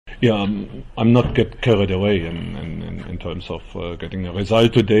Yeah, I'm not get carried away in terms of getting a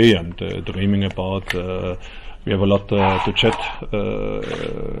result today and dreaming about. We have a lot to chat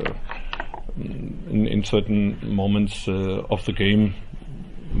in certain moments of the game.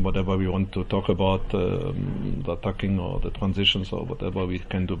 Whatever we want to talk about, the attacking or the transitions or whatever, we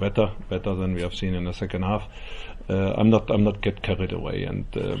can do better than we have seen in the second half. I'm not get carried away, and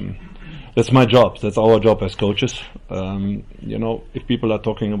that's my job. That's our job as coaches. If people are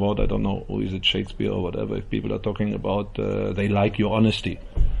talking about, I don't know, who is it, Shakespeare or whatever, if people are talking about they like your honesty,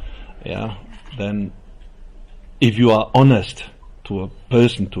 yeah, then if you are honest to a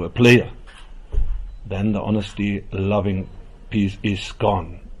person, to a player, then the honesty loving piece is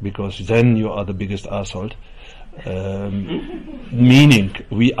gone, because then you are the biggest arsehole. Meaning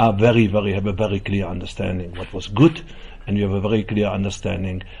we are have a very clear understanding what was good, and we have a very clear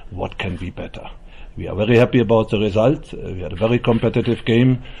understanding what can be better. We are very happy about the result. We had a very competitive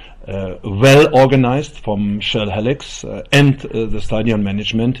game, well organized from Shell Helix and the stadium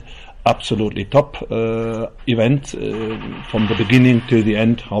management. Absolutely top event from the beginning till the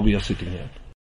end, how we are sitting here.